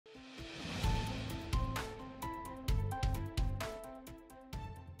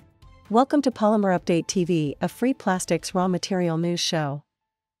Welcome to Polymerupdate TV, a free plastics raw material news show.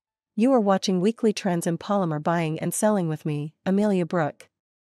 You are watching weekly trends in polymer buying and selling with me, Amelia Brook.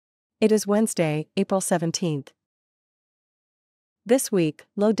 It is Wednesday, April 17th. This week,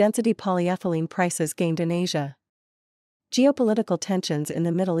 low-density polyethylene prices gained in Asia. Geopolitical tensions in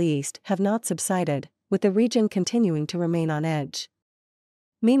the Middle East have not subsided, with the region continuing to remain on edge.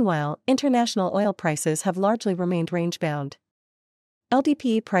 Meanwhile, international oil prices have largely remained range-bound.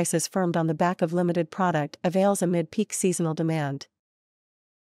 LDPE prices firmed on the back of limited product avails amid peak seasonal demand.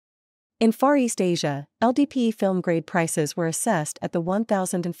 In Far East Asia, LDPE film grade prices were assessed at the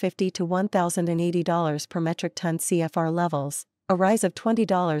 $1,050 to $1,080 per metric ton CFR levels, a rise of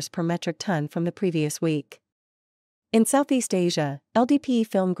 $20 per metric ton from the previous week. In Southeast Asia, LDPE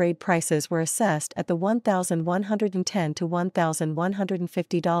film grade prices were assessed at the $1,110 to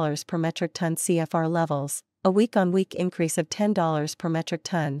 $1,150 per metric ton CFR levels, a week-on-week increase of $10 per metric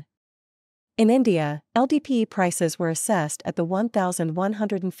ton. In India, LDPE prices were assessed at the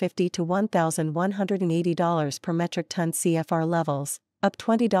 $1,150 to $1,180 per metric ton CFR levels, up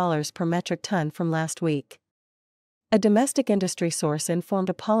 $20 per metric ton from last week. A domestic industry source informed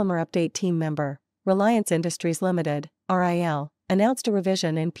a Polymerupdate team member, Reliance Industries Limited, RIL, announced a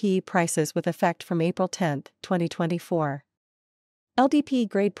revision in PE prices with effect from April 10, 2024. LDPE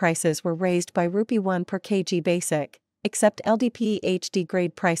grade prices were raised by Rupee 1 per kg basic, except LDPE HD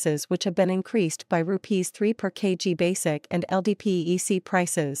grade prices, which have been increased by Rs 3 per kg basic, and LDPE EC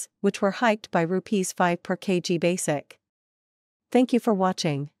prices, which were hiked by Rs 5 per kg basic. Thank you for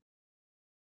watching.